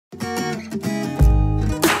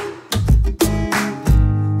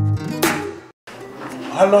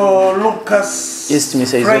Hello, Lucas. Yes,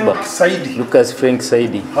 Mr. Frank Izoba. Saidi. Lucas Frank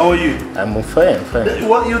Saidi. How are you? I'm fine, fine.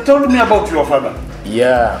 What you told me about your father?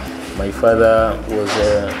 Yeah, my father was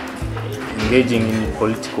engaging in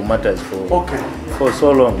political matters for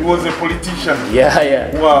so long. He was a politician. Yeah,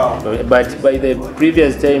 yeah. Wow. But by the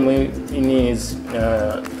previous time, in his,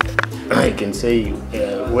 I can say,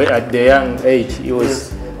 at the young age, he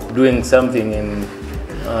was doing something in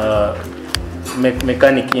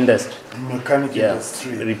mechanic industry. Mechanic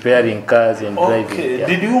industry. Repairing cars and driving. Okay. Yeah.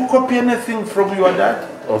 Did you copy anything from your dad?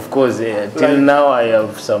 Of course, till now I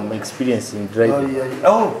have some experience in driving.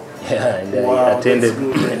 Yeah, and I attended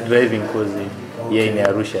driving course here in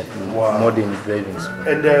Arusha, modern driving school.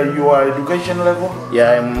 And your education level?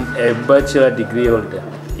 Yeah, I'm a bachelor degree holder.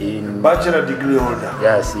 Bachelor degree holder?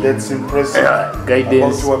 Yes. That's impressive.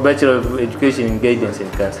 Guidance, Bachelor of Education in Guidance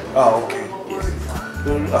and Counseling. Okay.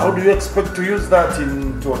 Yes. How do you expect to use that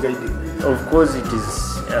in tour guiding? Of course, it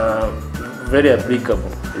is very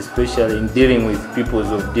applicable, especially in dealing with people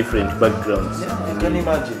of different backgrounds. Yeah, I can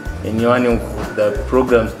imagine. And one of the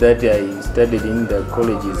programs that I studied in the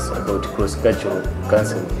college is about cross-cultural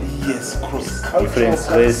counseling. Yes, cross-cultural different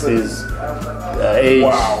races, age.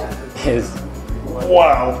 Wow. Yes.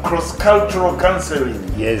 Wow, cross-cultural counseling.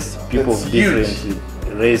 Yes, people of different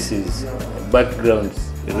races,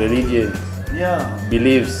 backgrounds, religions,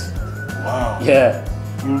 beliefs. Wow. Yeah.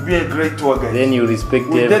 You'll be a great tour guide. Then you respect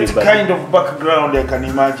everybody. With that kind of background, I can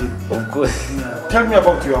imagine. Of course. Yeah. Tell me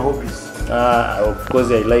about your hobbies. Of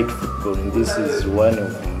course, I like football. And this is one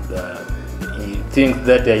of the things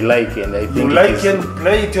that I like, and I think you like and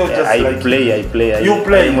play it, or just I like play. You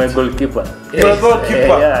play. I'm a goalkeeper. You're a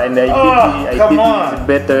goalkeeper. Yeah, and I did it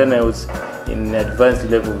better when I was in advanced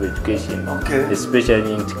level of education. Okay.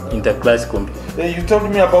 Especially in interclass competition. You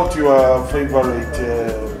told me about your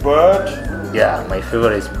favorite bird. Yeah, my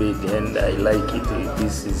favorite bird, and I like it.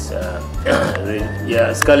 This is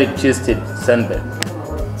scarlet-chested sunbird.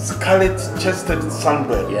 Scarlet-chested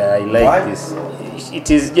sunbird. Yeah, I like this.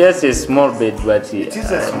 It is just a small bird, but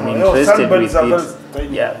I'm interested with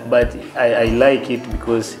it. Yeah, but I like it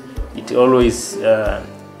because it always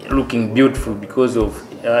looking beautiful because of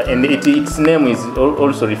and its name is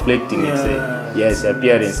also reflecting its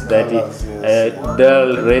appearance, that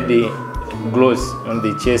dull red glows on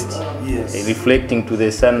the chest, reflecting to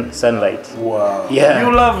the sunlight. Wow. Yeah.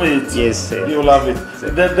 You love it. Yes. You love it.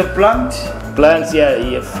 The plant? Plants,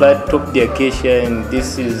 flat top the acacia, and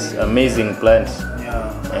this is amazing plant.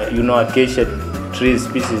 You know, acacia tree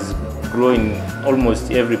species grow in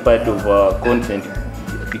almost every part of our continent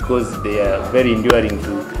because they are very enduring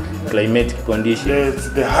to climatic conditions.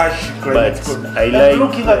 The harsh climatic conditions. I like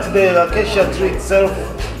looking at the acacia tree itself.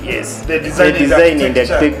 Yes, the design and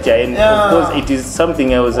architecture, and of course it is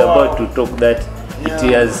something I was about to talk, that it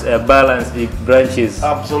has balanced the branches.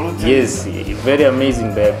 Absolutely. Yes, very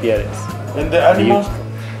amazing by appearance. And the animals?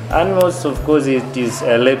 Animals, of course, it is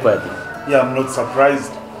a leopard. Yeah, I'm not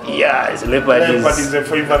surprised. Yeah, leopard is a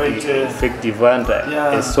favorite effective hunter,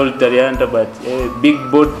 a solitary hunter, but a big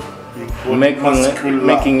boat,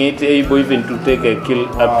 making it able even to take a kill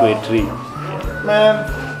up to a tree. Man,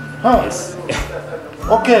 yes.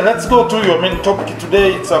 Okay, let's go to your main topic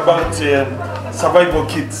today. It's about survival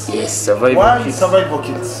kits. Yes, survival Why kits. Survival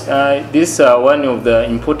kits? These are one of the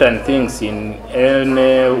important things in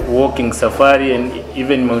walking safari and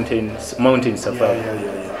even mountain safari.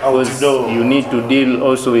 Because you need to deal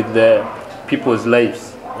also with the people's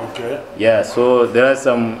lives. Okay. Yeah, so there are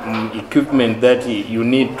some equipment that you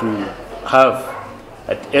need to have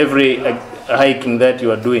at every hiking that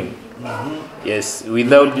you are doing. Yes,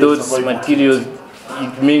 without those materials,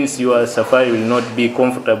 it means your safari will not be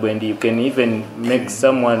comfortable, and you can even make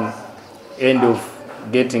someone end of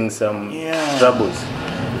getting some troubles.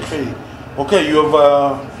 Okay, you have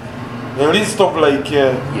a list of like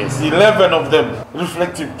 11 of them.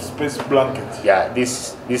 Reflective space blankets. Yeah,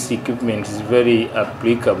 this equipment is very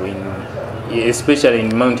applicable especially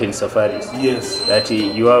in mountain safaris. Yes. That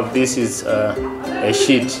you have, this is a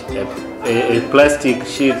sheet, a plastic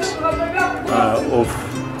sheet of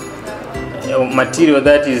material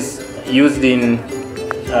that is used in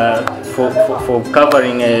for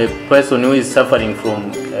covering a person who is suffering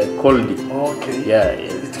from cold. Okay. Yeah,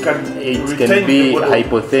 it can be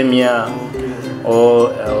hypothermia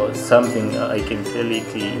or something. I can tell it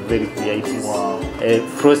very clear. It is a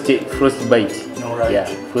frostbite. Right. Yeah,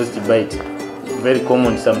 frostbite. Very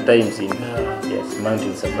common sometimes in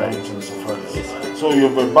mountain safari. Yes. So you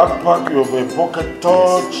have a backpack, you have a pocket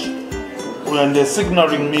torch. And the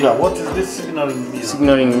signaling mirror. What is this signaling mirror?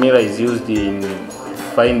 Signaling mirror is used in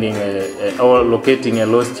finding or locating a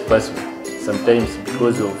lost person. Sometimes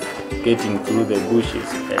because of getting through the bushes,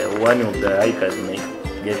 one of the hikers may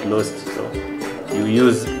get lost. So you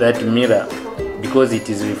use that mirror because it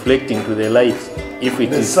is reflecting to the light. If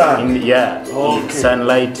it is sun. in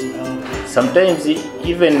sunlight, sometimes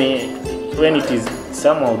even when it is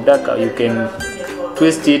somehow darker, you can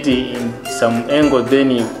twist it in some angle.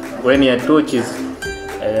 Then when your torch is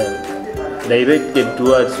directed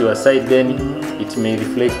towards your side, then it may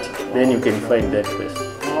reflect. Then you can find that person.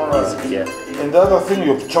 Right. And the other thing,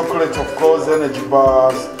 you have chocolate, of course, energy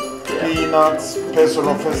bars, peanuts,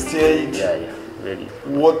 personal first aid, very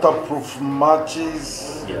waterproof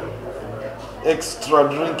matches, extra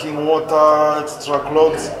drinking water, extra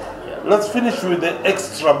clothes. Let's finish with the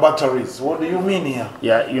extra batteries. What do you mean here?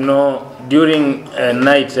 Yeah, you know, during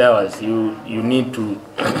night hours, you need to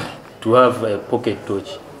to have a pocket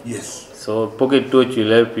torch. Yes. So pocket torch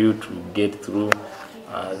will help you to get through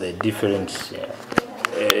the different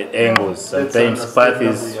angles. Sometimes path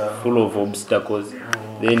is full of obstacles.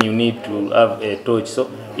 Then you need to have a torch.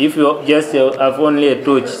 So if you just have only a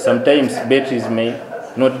torch, sometimes batteries may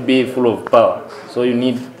not be full of power. So you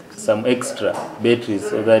need some extra batteries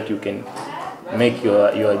so that you can make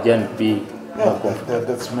your journey be more comfortable.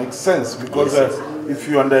 That makes sense, because if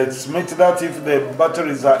you underestimate that, if the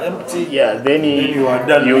batteries are empty, then you are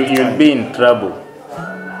done. You'll be in trouble.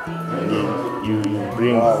 And you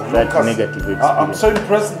bring that negative experience. I'm so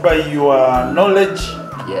impressed by your knowledge.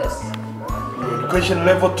 Yes. Your education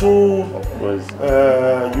level 2. Of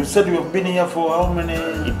course. You said you have been here for how many?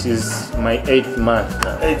 It is my 8th month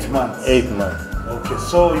now. 8 months. 8 months. Okay,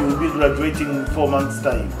 so you will be graduating in 4 months'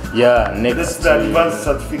 time. Yeah, next. That's the advanced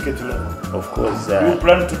certificate level. Of course. You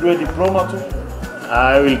plan to do a diploma too?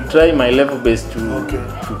 I will try my level best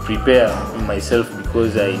to prepare myself,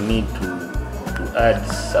 because I need to add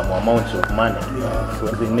some amount of money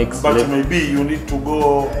for the next level. But maybe you need to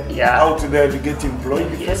go out there to get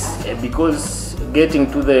employed. Yes, because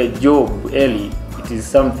getting to the job early, it is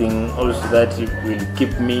something also that will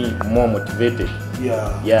keep me more motivated.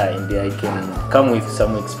 And I can come with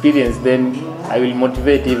some experience, then I will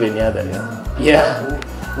motivate even others.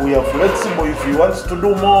 We are flexible. If you want to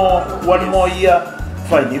do one more year,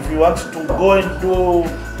 fine. If you want to go and do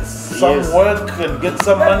some work and get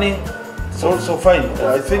some money, it's also fine.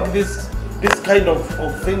 I think this kind of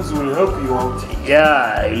things will help you out.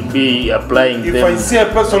 I'll be applying them. If I see a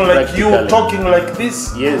person like you talking like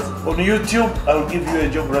this on YouTube, I'll give you a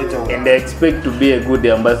job right away. And I expect to be a good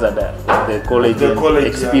ambassador of the college,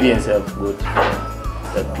 experience I've got,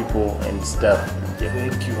 the people and staff.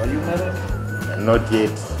 Thank you. Are you married? Not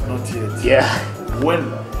yet. Not yet. When?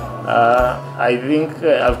 I think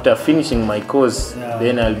after finishing my course,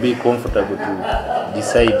 then I'll be comfortable to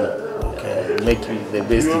decide. Make the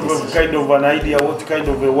best decision. You have kind of an idea what kind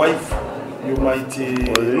of a wife you might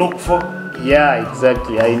look for?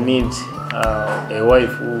 Exactly. I need a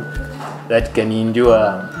wife that can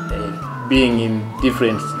endure being in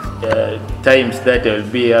different times that I'll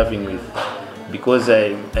be having with, because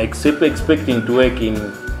I'm expecting to work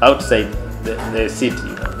outside the city.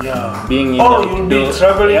 Being in you'll be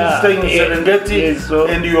traveling, staying in Serengeti,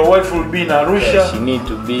 and your wife will be in Arusha. She needs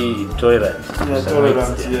to be tolerant.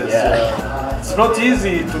 It's not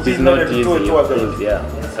easy to be married to a tour.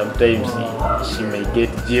 Sometimes she may get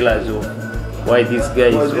jealous of why this guy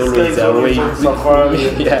is always away.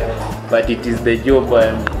 But it is the job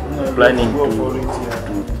I'm planning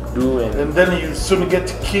to do. And then you soon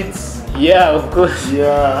get kids. Of course.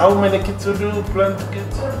 How many kids do you plan to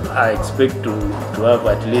get? I expect to have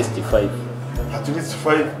at least 5. At least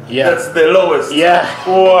 5? That's the lowest.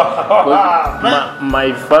 Wow.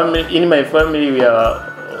 In my family we are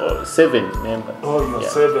 7 members. You're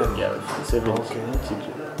 7? 7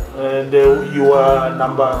 children. And you are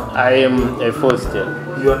number? I am a 4th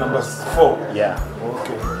child. You are number 4?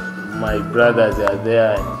 Okay. My brothers are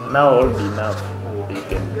there, and now old enough. They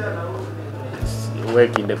can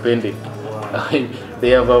work independent. They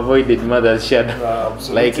have avoided mother's shadow.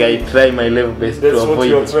 Like I try my level best to avoid. That's what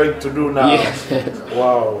you're trying to do now.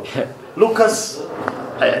 Wow. Lucas,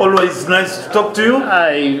 always nice to talk to you.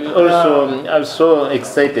 I'm so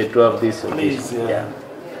excited to have this. Please.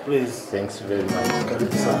 Please. Thanks very much.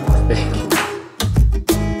 Thank you.